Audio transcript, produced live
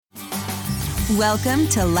Welcome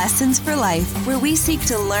to Lessons for Life, where we seek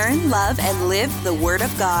to learn, love, and live the Word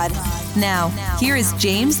of God. Now, here is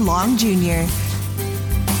James Long Jr.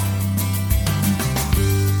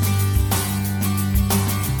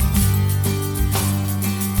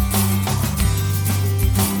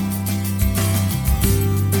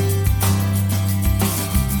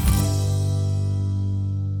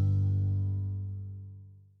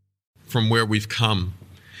 From where we've come.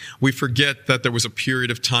 We forget that there was a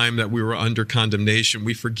period of time that we were under condemnation.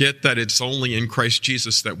 We forget that it's only in Christ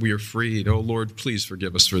Jesus that we are freed. Oh Lord, please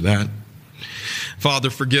forgive us for that.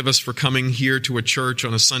 Father, forgive us for coming here to a church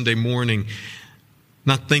on a Sunday morning,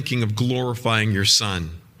 not thinking of glorifying your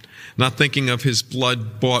Son, not thinking of his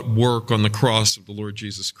blood-bought work on the cross of the Lord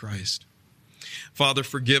Jesus Christ. Father,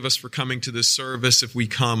 forgive us for coming to this service if we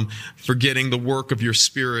come forgetting the work of your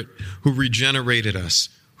Spirit who regenerated us,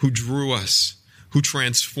 who drew us, who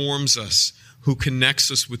transforms us, who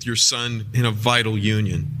connects us with your Son in a vital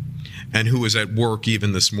union, and who is at work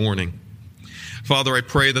even this morning. Father, I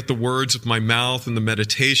pray that the words of my mouth and the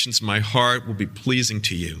meditations of my heart will be pleasing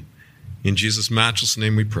to you. In Jesus' matchless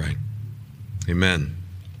name we pray. Amen.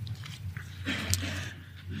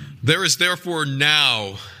 There is therefore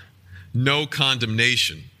now no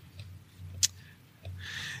condemnation.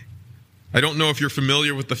 I don't know if you're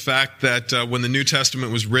familiar with the fact that when the New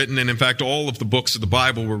Testament was written, and in fact all of the books of the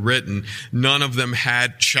Bible were written, none of them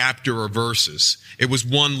had chapter or verses. It was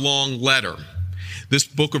one long letter. This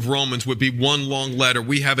book of Romans would be one long letter.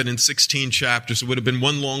 We have it in 16 chapters. It would have been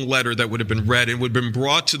one long letter that would have been read. It would have been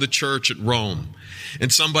brought to the church at Rome.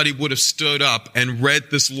 And somebody would have stood up and read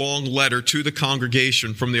this long letter to the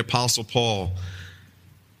congregation from the Apostle Paul.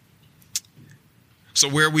 So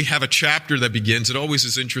where we have a chapter that begins, it always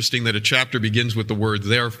is interesting that a chapter begins with the word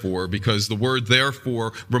therefore, because the word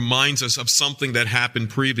therefore reminds us of something that happened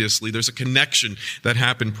previously. There's a connection that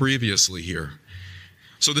happened previously here.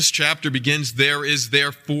 So this chapter begins, there is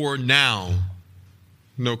therefore now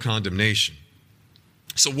no condemnation.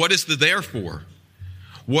 So what is the therefore?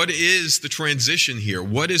 What is the transition here?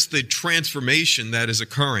 What is the transformation that is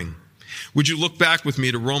occurring? Would you look back with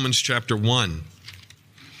me to Romans chapter 1?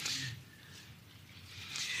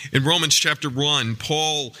 In Romans chapter 1,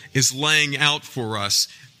 Paul is laying out for us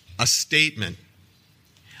a statement.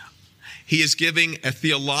 He is giving a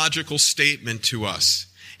theological statement to us.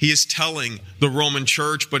 He is telling the Roman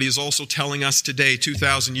church, but he is also telling us today,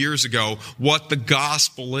 2,000 years ago, what the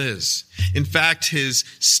gospel is. In fact, his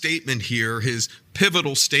statement here, his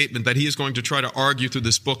pivotal statement that he is going to try to argue through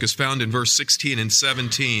this book is found in verse 16 and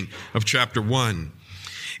 17 of chapter 1.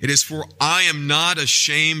 It is, "For I am not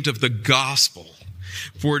ashamed of the gospel,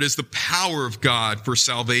 for it is the power of God for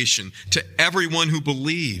salvation to everyone who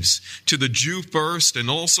believes, to the Jew first and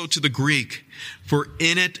also to the Greek. For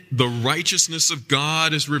in it the righteousness of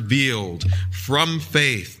God is revealed from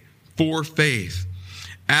faith for faith.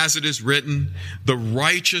 As it is written, the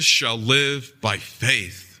righteous shall live by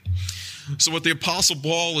faith." So what the Apostle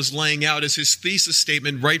Paul is laying out is his thesis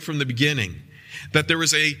statement right from the beginning. That there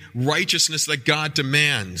is a righteousness that God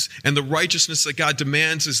demands. And the righteousness that God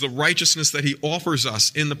demands is the righteousness that he offers us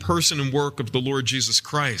in the person and work of the Lord Jesus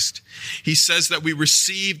Christ. He says that we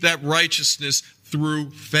receive that righteousness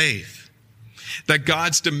through faith. That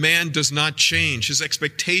God's demand does not change. His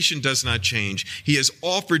expectation does not change. He has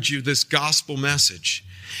offered you this gospel message.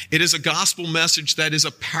 It is a gospel message that is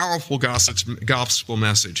a powerful gospel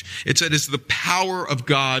message. It is the power of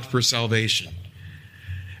God for salvation.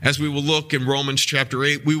 As we will look in Romans chapter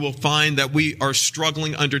 8, we will find that we are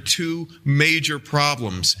struggling under two major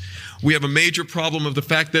problems. We have a major problem of the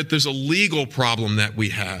fact that there's a legal problem that we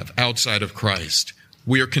have outside of Christ.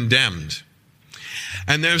 We are condemned.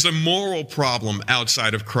 And there's a moral problem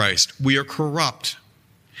outside of Christ. We are corrupt.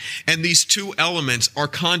 And these two elements, our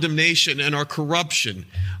condemnation and our corruption,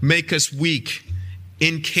 make us weak,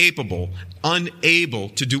 incapable, unable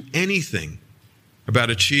to do anything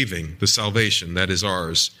about achieving the salvation that is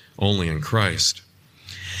ours only in Christ.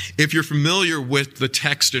 If you're familiar with the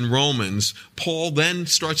text in Romans, Paul then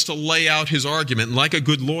starts to lay out his argument like a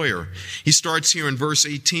good lawyer. He starts here in verse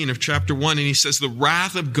 18 of chapter 1, and he says, "The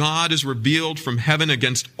wrath of God is revealed from heaven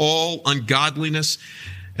against all ungodliness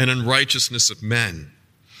and unrighteousness of men."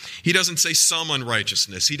 He doesn't say some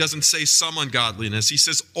unrighteousness. He doesn't say some ungodliness. He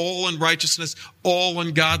says all unrighteousness, all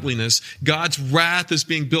ungodliness. God's wrath is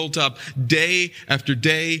being built up day after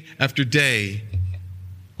day after day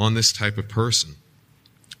on this type of person.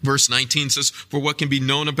 Verse 19 says, "For what can be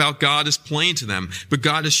known about God is plain to them, but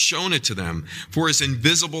God has shown it to them. For his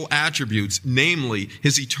invisible attributes, namely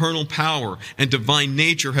his eternal power and divine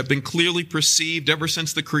nature, have been clearly perceived ever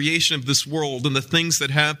since the creation of this world and the things that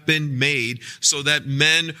have been made, so that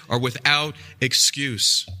men are without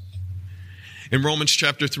excuse." In Romans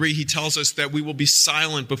chapter 3, he tells us that we will be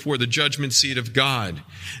silent before the judgment seat of God.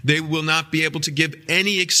 They will not be able to give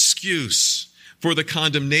any excuse for the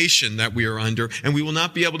condemnation that we are under, and we will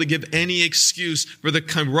not be able to give any excuse for the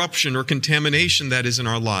corruption or contamination that is in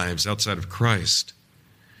our lives outside of Christ.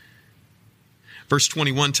 Verse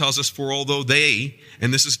 21 tells us, "For although they,"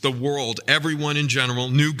 and this is the world, everyone in general,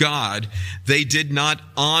 "knew God, they did not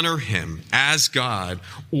honor him as God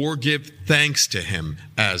or give thanks to him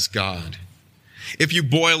as God." If you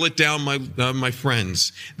boil it down, my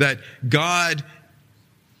friends, that God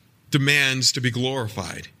demands to be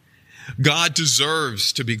glorified. God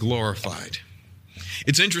deserves to be glorified.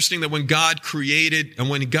 It's interesting that when God created and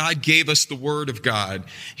when God gave us the Word of God,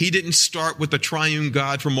 he didn't start with the triune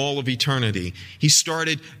God from all of eternity. He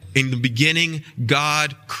started in the beginning,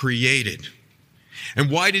 God created. And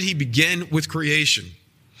why did he begin with creation?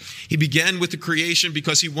 He began with the creation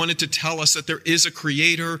because he wanted to tell us that there is a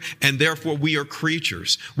creator and therefore we are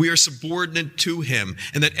creatures. We are subordinate to him,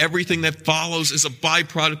 and that everything that follows is a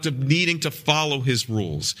byproduct of needing to follow his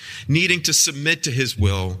rules, needing to submit to his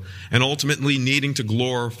will, and ultimately needing to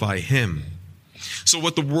glorify him. So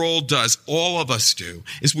what the world does, all of us do,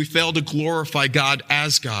 is we fail to glorify God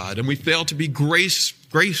as God, and we fail to be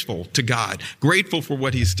graceful to God, grateful for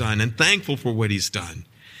what he's done and thankful for what he's done.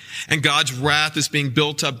 And God's wrath is being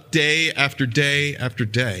built up day after day after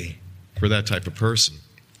day for that type of person.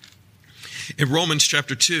 In Romans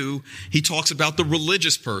chapter 2, he talks about the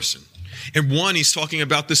religious person. In 1, he's talking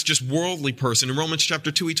about this just worldly person. In Romans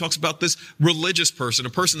chapter 2, he talks about this religious person,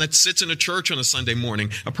 a person that sits in a church on a Sunday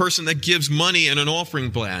morning, a person that gives money in an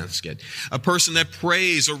offering basket, a person that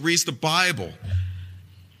prays or reads the Bible.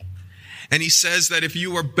 And he says that if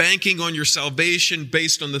you are banking on your salvation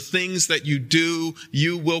based on the things that you do,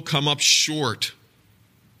 you will come up short.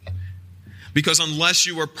 Because unless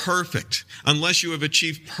you are perfect, unless you have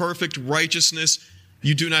achieved perfect righteousness,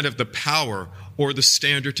 you do not have the power or the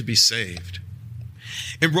standard to be saved.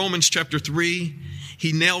 In Romans chapter 3,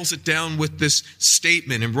 he nails it down with this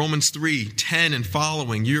statement in Romans 3:10 and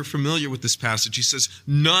following. You're familiar with this passage. He says,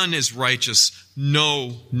 "None is righteous,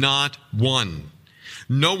 no, not one.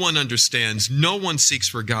 No one understands. No one seeks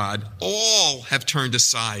for God. All have turned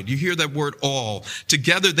aside." You hear that word all.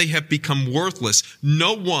 "Together they have become worthless.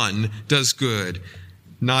 No one does good,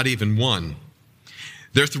 not even one.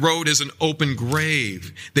 Their throat is an open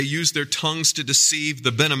grave. They use their tongues to deceive.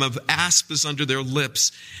 The venom of asp is under their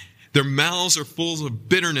lips. Their mouths are full of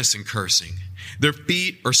bitterness and cursing. Their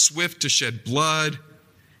feet are swift to shed blood.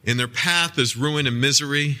 In their path is ruin and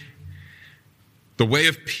misery. The way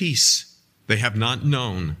of peace they have not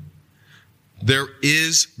known. There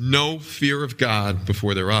is no fear of God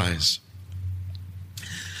before their eyes."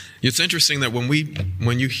 It's interesting that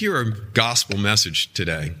when you hear a gospel message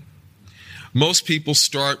today, most people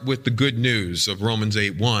start with the good news of Romans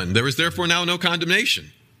 8:1. There is therefore now no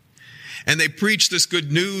condemnation. And they preach this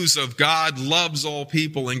good news of God loves all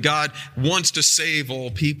people and God wants to save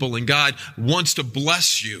all people and God wants to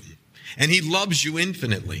bless you and he loves you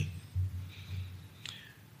infinitely.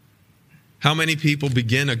 How many people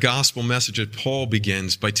begin a gospel message that Paul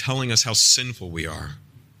begins by telling us how sinful we are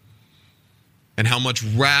and how much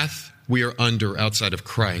wrath we are under outside of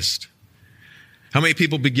Christ? How many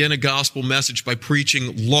people begin a gospel message by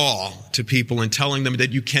preaching law to people and telling them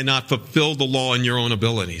that you cannot fulfill the law in your own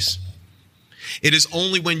abilities? It is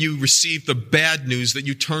only when you receive the bad news that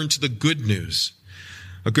you turn to the good news.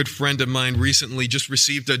 A good friend of mine recently just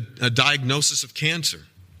received a diagnosis of cancer.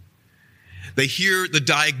 They hear the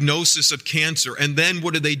diagnosis of cancer, and then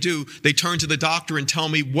what do? They turn to the doctor and tell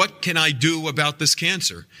me, what can I do about this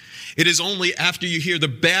cancer? It is only after you hear the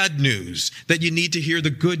bad news that you need to hear the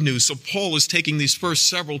good news. So Paul is taking these first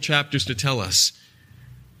several chapters to tell us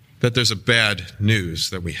that there's a bad news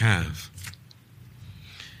that we have.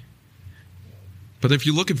 But if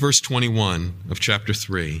you look at verse 21 of chapter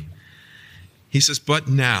 3, he says, but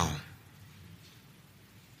now.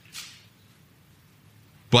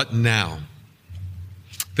 I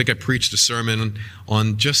think I preached a sermon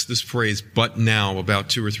on just this phrase, but now, about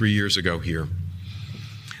 2 or 3 years ago here.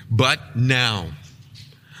 But now,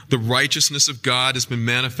 the righteousness of God has been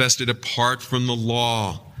manifested apart from the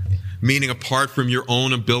law, meaning apart from your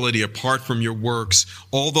own ability, apart from your works.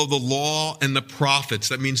 Although the law and the prophets,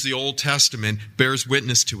 that means the Old Testament, bears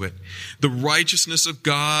witness to it. The righteousness of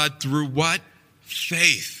God through what?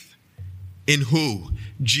 Faith In who?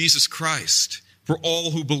 Jesus Christ, for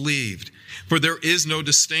all who believed. For there is no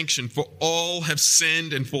distinction, for all have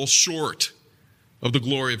sinned and fall short of the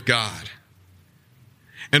glory of God,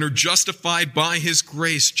 and are justified by his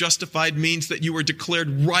grace. Justified means that you are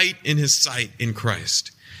declared right in his sight in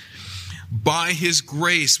Christ. By his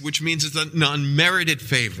grace, which means it's an unmerited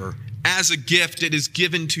favor. As a gift, it is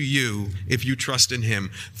given to you if you trust in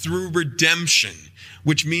him. Through redemption,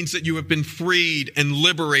 which means that you have been freed and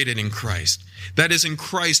liberated in Christ. That is in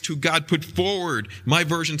Christ, who God put forward, my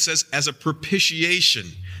version says, as a propitiation.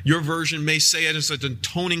 Your version may say it as an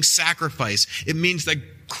atoning sacrifice. It means that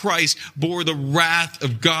Christ bore the wrath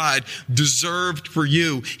of God deserved for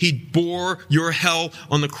you. He bore your hell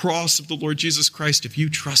on the cross of the Lord Jesus Christ if you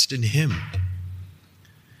trust in him.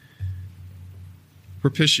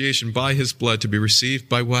 Propitiation by his blood to be received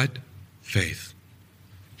by what? Faith.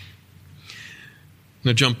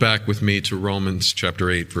 Now jump back with me to Romans chapter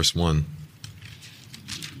 8, verse 1.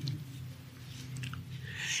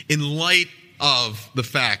 In light of the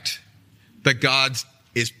fact that God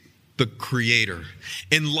is the creator,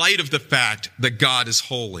 in light of the fact that God is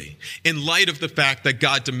holy, in light of the fact that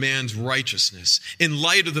God demands righteousness, in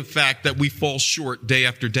light of the fact that we fall short day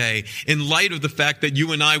after day, in light of the fact that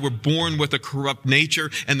you and I were born with a corrupt nature,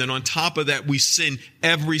 and then on top of that we sin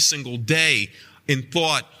every single day in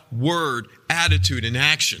thought, word, attitude, and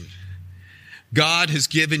action, God has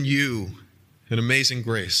given you an amazing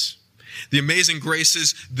grace. The amazing grace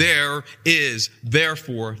is, there is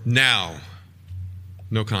therefore now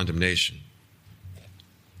no condemnation.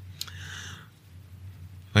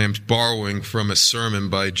 I am borrowing from a sermon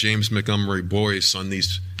by James Montgomery Boyce on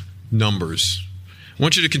these numbers. I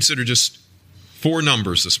want you to consider just 4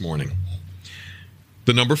 numbers this morning.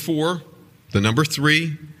 The number 4, the number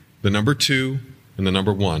 3, the number 2, and the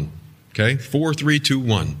number 1. Okay? 4, 3, 2,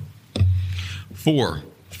 1. 4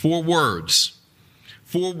 words.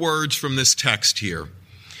 4 words from this text here.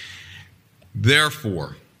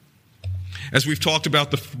 Therefore. As we've talked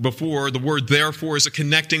about before, the word therefore is a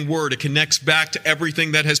connecting word. It connects back to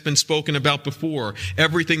everything that has been spoken about before,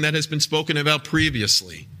 everything that has been spoken about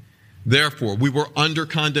previously. Therefore, we were under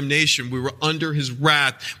condemnation. We were under his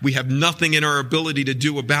wrath. We have nothing in our ability to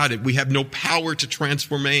do about it. We have no power to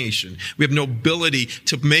transformation. We have no ability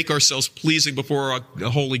to make ourselves pleasing before a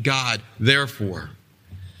holy God. Therefore.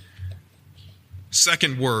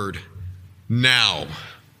 Second word, now.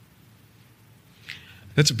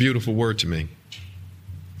 That's a beautiful word to me.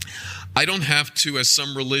 I don't have to, as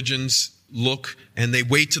some religions look and they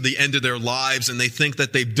wait to the end of their lives and they think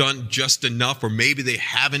that they've done just enough, or maybe they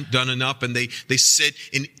haven't done enough, and they sit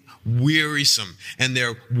in wearisome and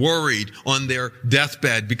they're worried on their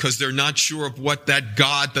deathbed because they're not sure of what that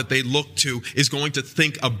God that they look to is going to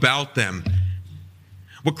think about them.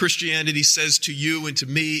 What Christianity says to you and to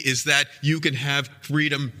me is that you can have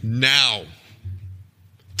freedom now.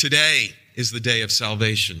 Today is the day of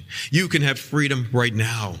salvation. You can have freedom right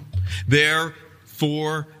now.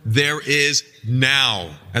 Therefore, there is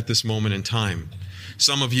now at this moment in time.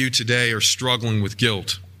 Some of you today are struggling with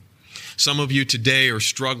guilt. Some of you today are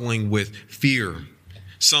struggling with fear.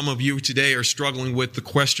 Some of you today are struggling with the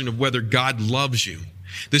question of whether God loves you.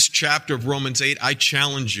 This chapter of Romans 8, I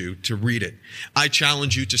challenge you to read it. I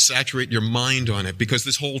challenge you to saturate your mind on it, because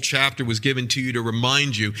this whole chapter was given to you to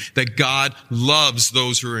remind you that God loves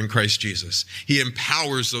those who are in Christ Jesus. He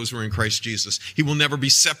empowers those who are in Christ Jesus. He will never be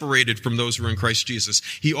separated from those who are in Christ Jesus.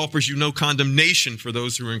 He offers you no condemnation for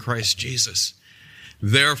those who are in Christ Jesus.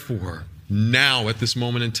 Therefore, now at this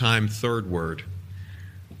moment in time, third word,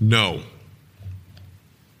 no.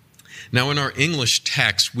 Now in our English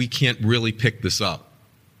text, we can't really pick this up.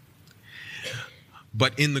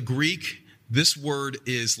 But in the Greek, this word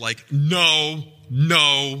is like no,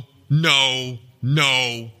 no, no,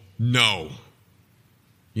 no, no.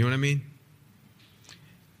 You know what I mean?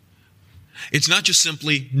 It's not just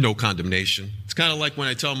simply no condemnation. It's kind of like when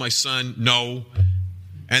I tell my son no,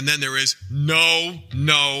 and then there is no,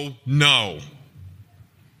 no, no.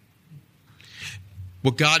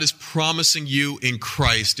 What God is promising you in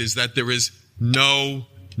Christ is that there is no,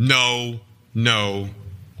 no, no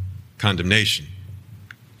condemnation.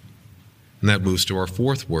 And that moves to our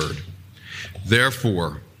fourth word.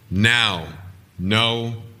 Therefore, now,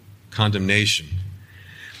 no condemnation.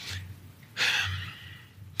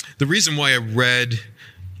 The reason why I read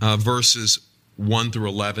verses 1 through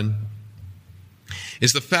 11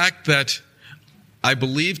 is the fact that I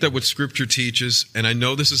believe that what Scripture teaches, and I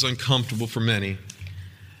know this is uncomfortable for many,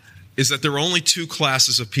 is that there are only 2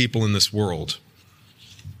 classes of people in this world.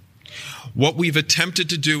 What we've attempted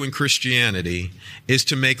to do in Christianity is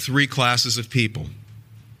to make 3 classes of people.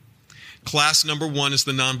 Class number 1 is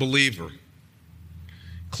the non-believer.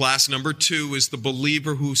 Class number 2 is the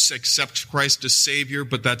believer who accepts Christ as Savior,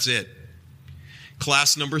 but that's it.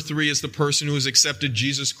 Class number 3 is the person who has accepted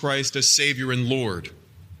Jesus Christ as Savior and Lord.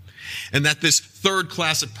 And that this third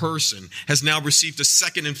class of person has now received a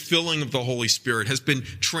second infilling of the Holy Spirit, has been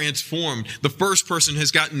transformed. The first person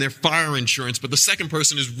has gotten their fire insurance, but the second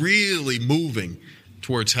person is really moving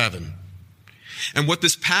towards heaven. And what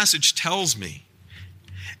this passage tells me,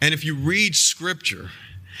 and if you read Scripture,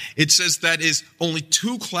 it says that is only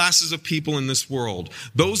 2 classes of people in this world.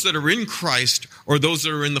 Those that are in Christ or those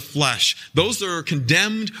that are in the flesh. Those that are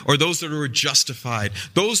condemned or those that are justified.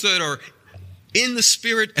 Those that are in the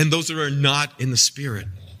Spirit and those that are not in the Spirit.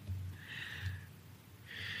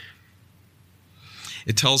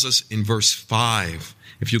 It tells us in verse 5,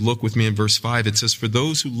 if you look with me in verse 5, it says, "For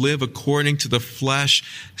those who live according to the flesh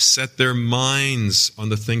set their minds on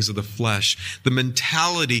the things of the flesh." The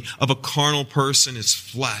mentality of a carnal person is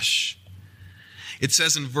flesh. It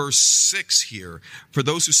says in verse 6 here, "For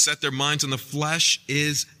those who set their minds on the flesh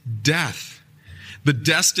is death." The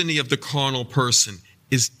destiny of the carnal person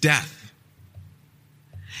is death.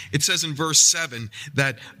 It says in verse 7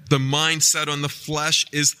 that the mindset on the flesh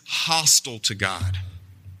is hostile to God.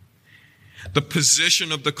 The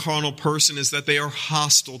position of the carnal person is that they are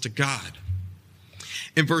hostile to God.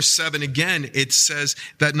 In verse 7 again, it says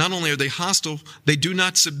that not only are they hostile, they do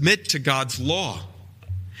not submit to God's law.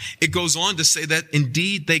 It goes on to say that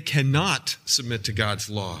indeed they cannot submit to God's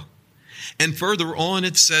law. And further on,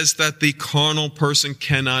 it says that the carnal person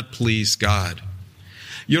cannot please God.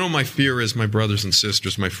 You know, my fear is, my brothers and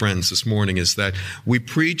sisters, my friends, this morning is that we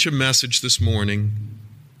preach a message this morning,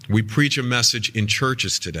 we preach a message in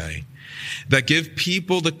churches today that give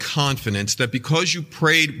people the confidence that because you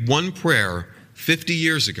prayed one prayer 50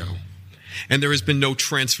 years ago and there has been no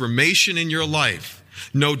transformation in your life,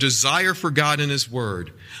 no desire for God and His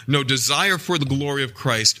Word, no desire for the glory of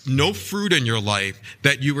Christ, no fruit in your life,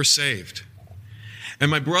 that you were saved. And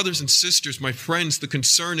my brothers and sisters, my friends, the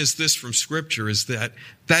concern is this from Scripture, is that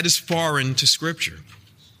is foreign to Scripture.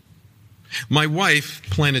 My wife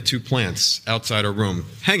planted 2 plants outside our room,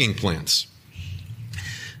 hanging plants.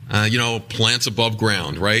 Plants above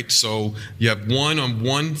ground, right? So you have one on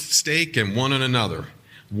one stake and one on another.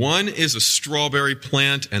 One is a strawberry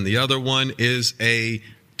plant and the other one is a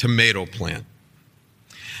tomato plant.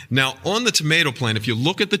 Now, on the tomato plant, if you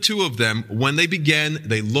look at the 2 of them, when they began,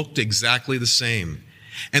 they looked exactly the same.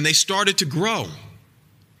 And they started to grow.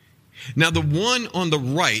 Now, the one on the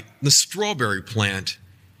right, the strawberry plant,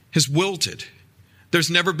 has wilted. There's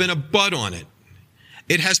never been a bud on it.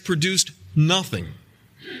 It has produced nothing.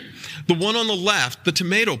 The one on the left, the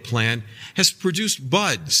tomato plant, has produced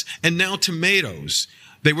buds and now tomatoes.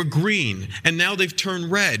 They were green and now they've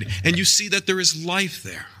turned red, and you see that there is life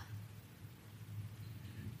there.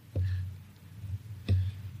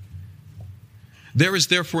 There is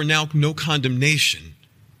therefore now no condemnation.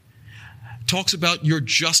 It talks about your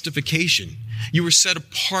justification. You were set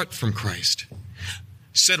apart from Christ.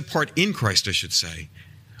 Set apart in Christ, I should say.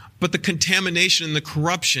 But the contamination and the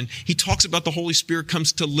corruption, he talks about the Holy Spirit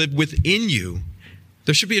comes to live within you.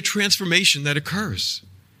 There should be a transformation that occurs.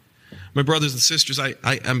 My brothers and sisters, I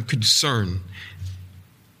am concerned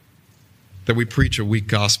that we preach a weak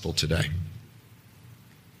gospel today.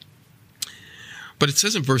 But it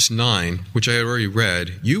says in verse 9, which I had already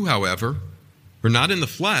read, "You, however, are not in the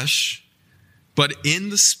flesh, but in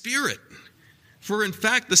the Spirit. For in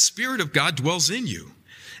fact, the Spirit of God dwells in you.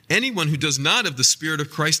 Anyone who does not have the Spirit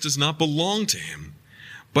of Christ does not belong to Him.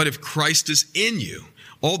 But if Christ is in you,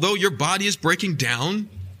 although your body is breaking down,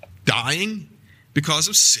 dying because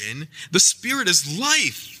of sin, the Spirit is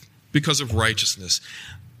life because of righteousness.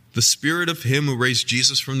 The Spirit of Him who raised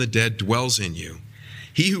Jesus from the dead dwells in you.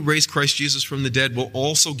 He who raised Christ Jesus from the dead will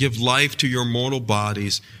also give life to your mortal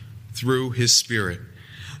bodies through His Spirit."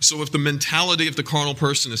 So if the mentality of the carnal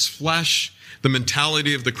person is flesh, the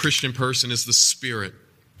mentality of the Christian person is the Spirit.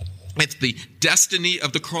 If the destiny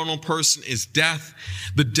of the carnal person is death,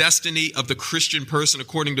 the destiny of the Christian person,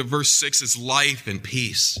 according to verse 6, is life and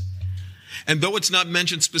peace. And though it's not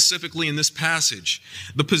mentioned specifically in this passage,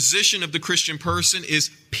 the position of the Christian person is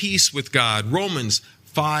peace with God. Romans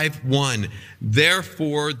 5:1.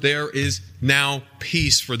 "Therefore there is now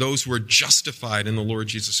peace for those who are justified in the Lord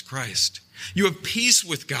Jesus Christ." You have peace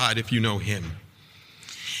with God if you know Him.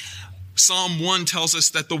 Psalm 1 tells us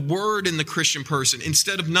that the Word in the Christian person,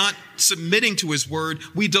 instead of not submitting to His Word,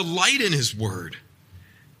 we delight in His Word.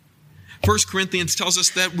 1 Corinthians tells us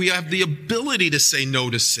that we have the ability to say no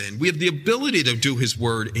to sin. We have the ability to do His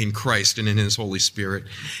Word in Christ and in His Holy Spirit.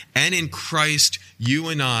 And in Christ, you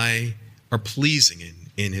and I are pleasing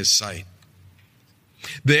in His sight.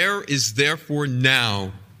 There is therefore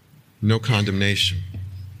now No condemnation.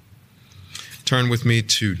 Turn with me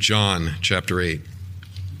to John chapter 8.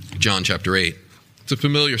 John chapter 8. It's a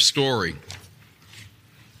familiar story.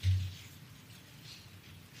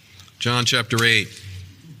 John chapter 8.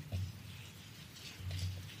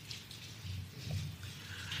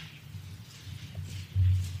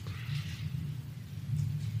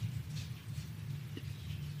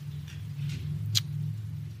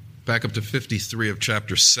 Back up to 53 of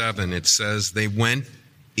chapter 7, it says, they went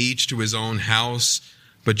each to his own house,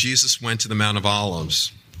 but Jesus went to the Mount of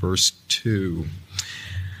Olives. Verse 2.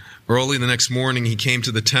 Early the next morning he came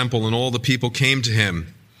to the temple, and all the people came to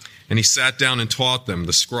him. And he sat down and taught them.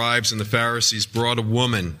 The scribes and the Pharisees brought a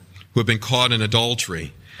woman who had been caught in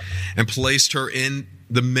adultery and placed her in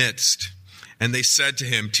the midst. And they said to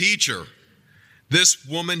him, Teacher, this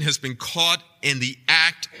woman has been caught in the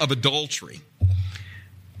act of adultery.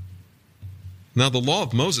 Now the law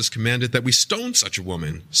of Moses commanded that we stone such a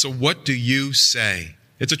woman. So what do you say?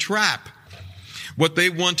 It's a trap. What they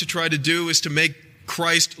want to try to do is to make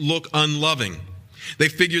Christ look unloving. They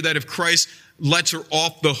figure that if Christ lets her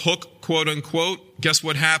off the hook, quote unquote, guess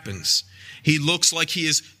what happens? He looks like he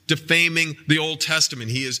is defaming the Old Testament.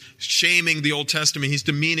 He is shaming the Old Testament. He's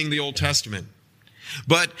demeaning the Old Testament.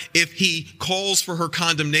 But if he calls for her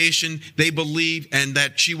condemnation, they believe, and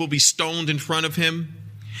that she will be stoned in front of him,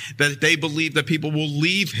 that they believe that people will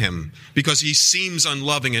leave him because he seems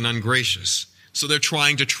unloving and ungracious. So they're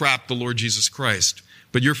trying to trap the Lord Jesus Christ.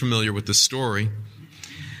 But you're familiar with this story.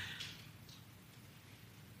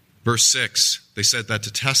 Verse 6, they said that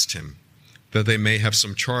to test him, that they may have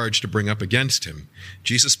some charge to bring up against him.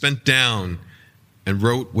 Jesus bent down and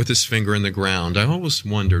wrote with his finger in the ground. I always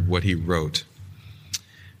wondered what he wrote.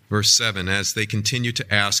 Verse 7, as they continued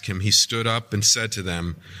to ask him, he stood up and said to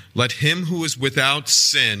them, let him who is without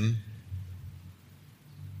sin,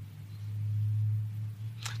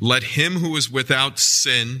 let him who is without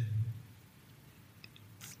sin,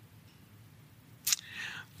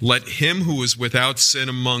 let him who is without sin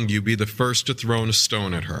among you be the first to throw a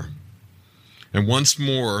stone at her. And once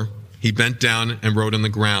more he bent down and wrote on the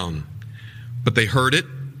ground. But they heard it.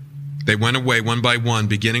 They went away one by one,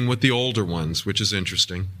 beginning with the older ones, which is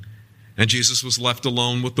interesting. And Jesus was left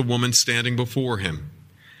alone with the woman standing before him.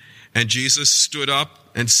 And Jesus stood up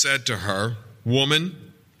and said to her,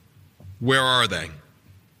 Woman, where are they?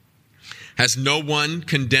 Has no one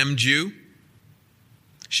condemned you?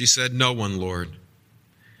 She said, No one, Lord.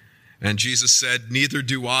 And Jesus said, Neither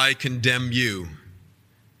do I condemn you.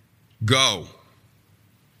 Go.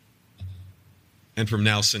 And from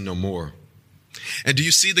now sin no more. And do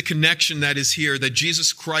you see the connection that is here, that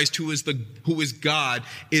Jesus Christ, who is God,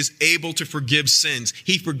 is able to forgive sins?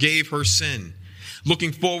 He forgave her sin.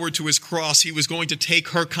 Looking forward to his cross, he was going to take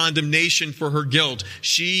her condemnation for her guilt.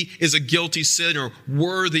 She is a guilty sinner,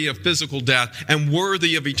 worthy of physical death and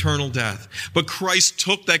worthy of eternal death. But Christ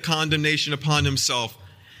took that condemnation upon himself.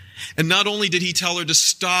 And not only did he tell her to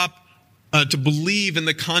stop to believe in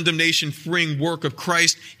the condemnation-freeing work of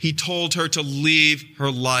Christ, he told her to leave her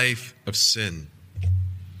life of sin.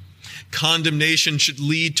 Condemnation should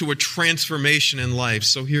lead to a transformation in life.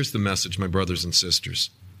 So here's the message, my brothers and sisters.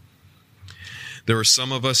 There are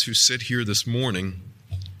some of us who sit here this morning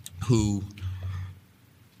who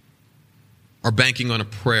are banking on a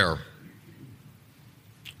prayer,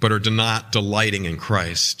 but are not delighting in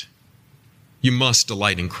Christ. You must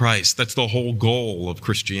delight in Christ. That's the whole goal of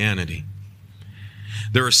Christianity.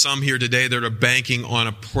 There are some here today that are banking on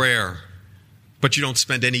a prayer, but you don't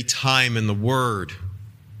spend any time in the Word.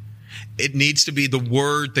 It needs to be the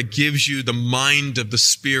Word that gives you the mind of the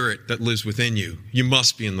Spirit that lives within you. You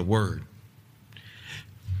must be in the Word.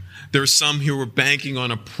 There are some who are banking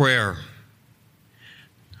on a prayer,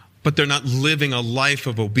 but they're not living a life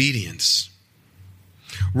of obedience.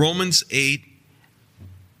 Romans 8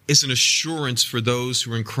 is an assurance for those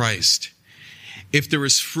who are in Christ. If there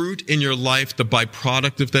is fruit in your life, the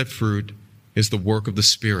byproduct of that fruit is the work of the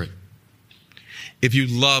Spirit. If you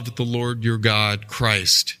love the Lord your God,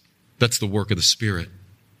 Christ, that's the work of the Spirit.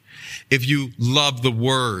 If you love the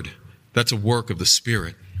Word, that's a work of the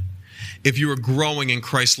Spirit. If you are growing in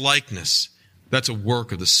Christ's likeness, that's a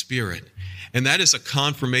work of the Spirit. And that is a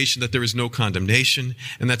confirmation that there is no condemnation,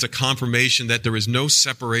 and that's a confirmation that there is no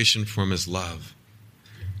separation from his love.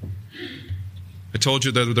 I told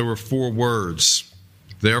you that there were 4 words.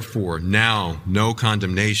 Therefore, now, no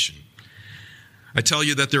condemnation. I tell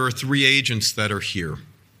you that there are 3 agents that are here.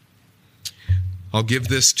 I'll give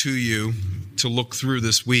this to you to look through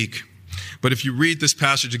this week. But if you read this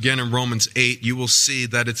passage again in Romans 8, you will see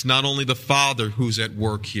that it's not only the Father who's at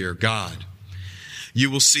work here, God.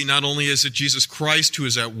 You will see not only is it Jesus Christ who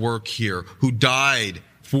is at work here, who died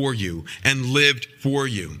for you and lived for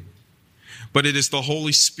you. But it is the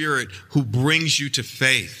Holy Spirit who brings you to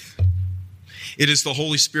faith. It is the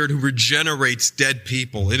Holy Spirit who regenerates dead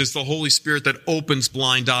people. It is the Holy Spirit that opens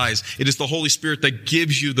blind eyes. It is the Holy Spirit that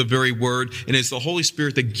gives you the very word. And it's the Holy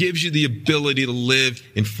Spirit that gives you the ability to live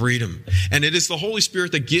in freedom. And it is the Holy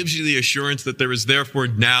Spirit that gives you the assurance that there is therefore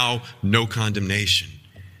now no condemnation.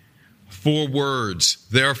 4 words,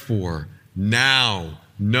 therefore, now,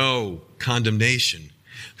 no condemnation.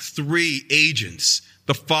 3 agents,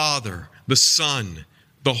 the Father, the Son,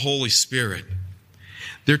 the Holy Spirit.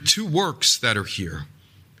 There are 2 works that are here.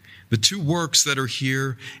 The 2 works that are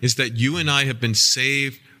here is that you and I have been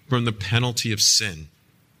saved from the penalty of sin.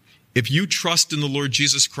 If you trust in the Lord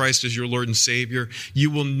Jesus Christ as your Lord and Savior,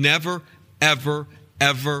 you will never, ever,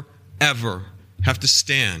 ever, ever have to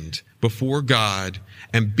stand before God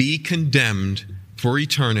and be condemned for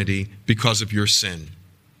eternity because of your sin.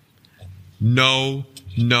 No,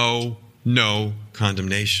 no, no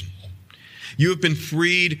condemnation. You have been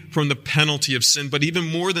freed from the penalty of sin. But even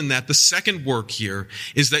more than that, the second work here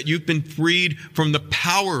is that you've been freed from the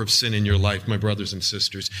power of sin in your life, my brothers and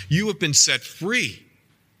sisters. You have been set free.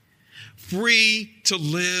 Free to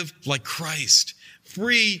live like Christ.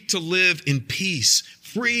 Free to live in peace.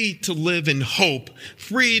 Free to live in hope.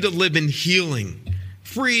 Free to live in healing.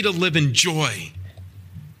 Free to live in joy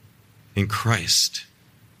in Christ.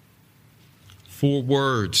 4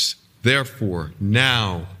 words, therefore,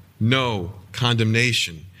 now, no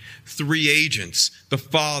condemnation. 3 agents, the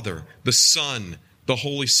Father, the Son, the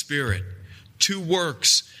Holy Spirit. 2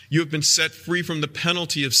 works, you have been set free from the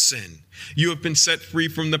penalty of sin. You have been set free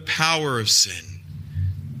from the power of sin.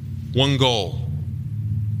 1 goal,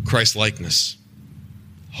 Christ-likeness,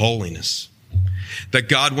 holiness. That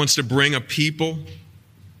God wants to bring a people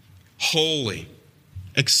holy,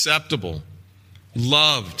 acceptable,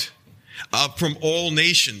 loved, from all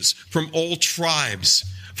nations, from all tribes,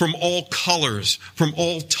 from all colors, from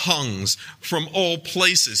all tongues, from all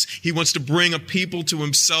places. He wants to bring a people to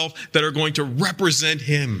himself that are going to represent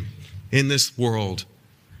him in this world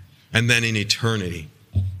and then in eternity.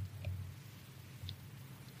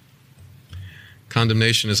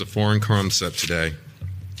 Condemnation is a foreign concept today,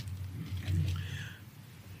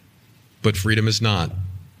 but freedom is not.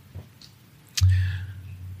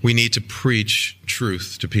 We need to preach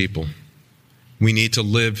truth to people. We need to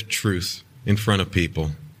live truth in front of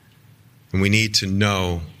people. And we need to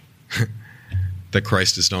know that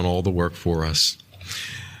Christ has done all the work for us.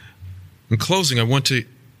 In closing, I want to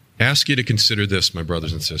ask you to consider this, my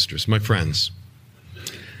brothers and sisters, my friends.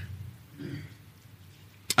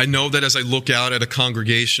 I know that as I look out at a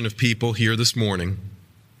congregation of people here this morning,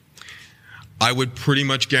 I would pretty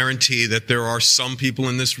much guarantee that there are some people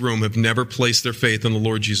in this room who have never placed their faith in the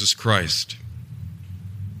Lord Jesus Christ,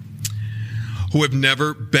 who have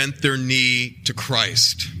never bent their knee to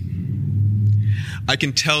Christ. I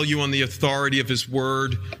can tell you on the authority of his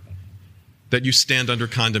word that you stand under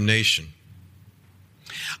condemnation.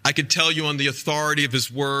 I can tell you on the authority of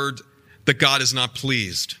his word that God is not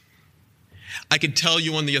pleased. I can tell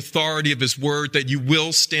you on the authority of his word that you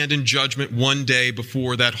will stand in judgment one day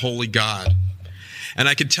before that holy God. And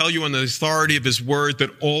I can tell you on the authority of his word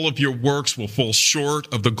that all of your works will fall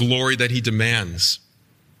short of the glory that he demands.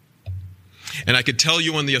 And I can tell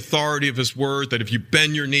you on the authority of his word that if you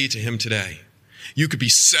bend your knee to him today, you could be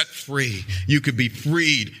set free. You could be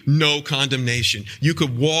freed. No condemnation. You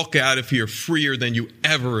could walk out of here freer than you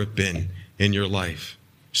ever have been in your life.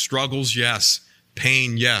 Struggles, yes.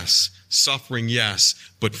 Pain, yes. Suffering, yes.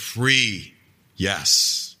 But free,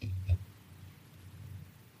 yes.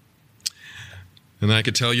 And I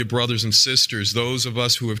could tell you, brothers and sisters, those of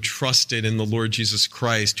us who have trusted in the Lord Jesus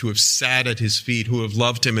Christ, who have sat at his feet, who have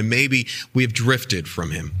loved him, and maybe we have drifted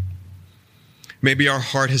from him. Maybe our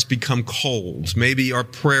heart has become cold. Maybe our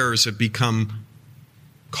prayers have become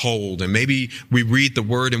cold. And maybe we read the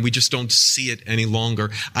word and we just don't see it any longer.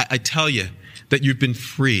 I tell you that you've been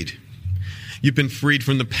freed. You've been freed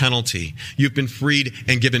from the penalty. You've been freed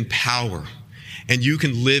and given power. And you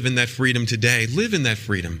can live in that freedom today. Live in that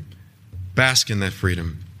freedom. Bask in that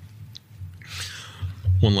freedom.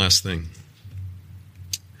 One last thing.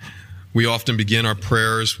 We often begin our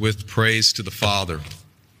prayers with praise to the Father.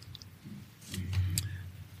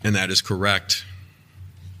 And that is correct.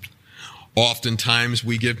 Oftentimes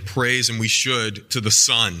we give praise, and we should, to the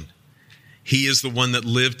Son. He is the one that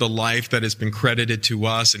lived the life that has been credited to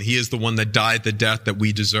us, and he is the one that died the death that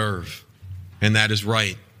we deserve. And that is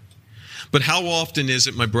right. But how often is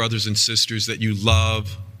it, my brothers and sisters, that you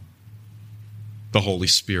love the Holy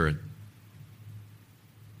Spirit?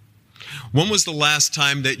 When was the last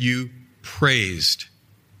time that you praised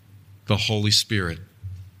the Holy Spirit?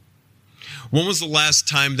 When was the last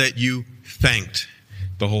time that you thanked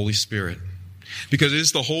the Holy Spirit? Because it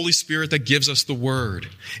is the Holy Spirit that gives us the word.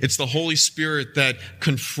 It's the Holy Spirit that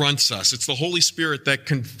confronts us. It's the Holy Spirit that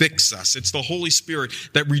convicts us. It's the Holy Spirit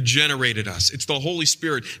that regenerated us. It's the Holy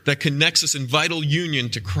Spirit that connects us in vital union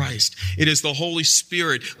to Christ. It is the Holy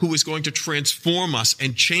Spirit who is going to transform us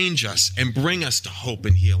and change us and bring us to hope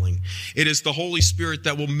and healing. It is the Holy Spirit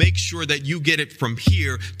that will make sure that you get it from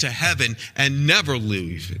here to heaven and never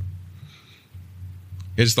leave it.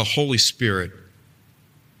 It is the Holy Spirit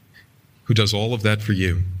who does all of that for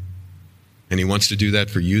you. And he wants to do that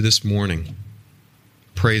for you this morning.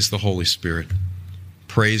 Praise the Holy Spirit.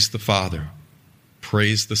 Praise the Father.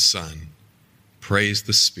 Praise the Son. Praise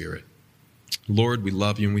the Spirit. Lord, we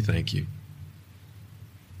love you and we thank you.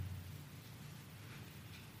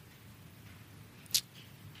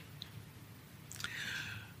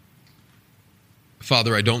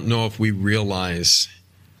 Father, I don't know if we realize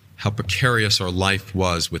how precarious our life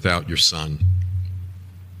was without your Son.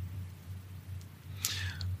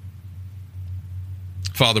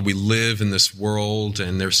 Father, we live in this world,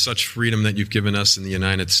 and there's such freedom that you've given us in the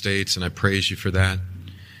United States, and I praise you for that.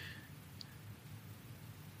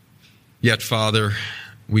 Yet, Father,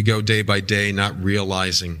 we go day by day not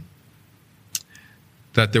realizing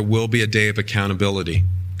that there will be a day of accountability.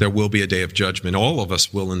 There will be a day of judgment. All of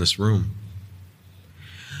us will in this room.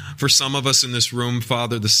 For some of us in this room,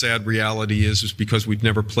 Father, the sad reality is because we've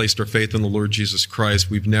never placed our faith in the Lord Jesus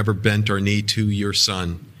Christ. We've never bent our knee to your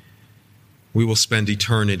Son. We will spend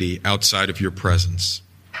eternity outside of your presence,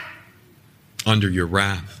 under your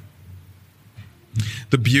wrath.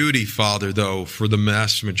 The beauty, Father, though, for the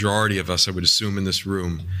vast majority of us, I would assume, in this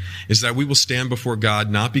room, is that we will stand before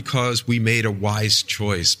God not because we made a wise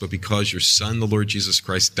choice, but because your Son, the Lord Jesus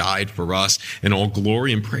Christ, died for us, and all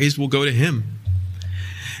glory and praise will go to him.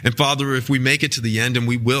 And Father, if we make it to the end, and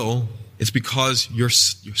we will, it's because your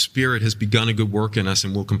Spirit has begun a good work in us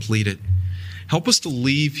and will complete it. Help us to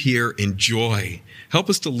leave here in joy. Help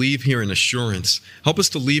us to leave here in assurance. Help us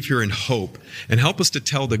to leave here in hope. And help us to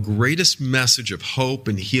tell the greatest message of hope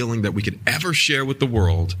and healing that we could ever share with the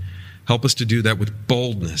world. Help us to do that with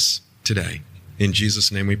boldness today. In Jesus'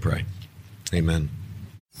 name we pray. Amen.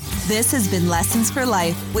 This has been Lessons for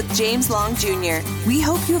Life with James Long Jr. We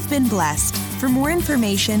hope you have been blessed. For more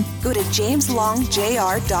information, go to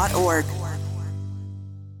jameslongjr.org.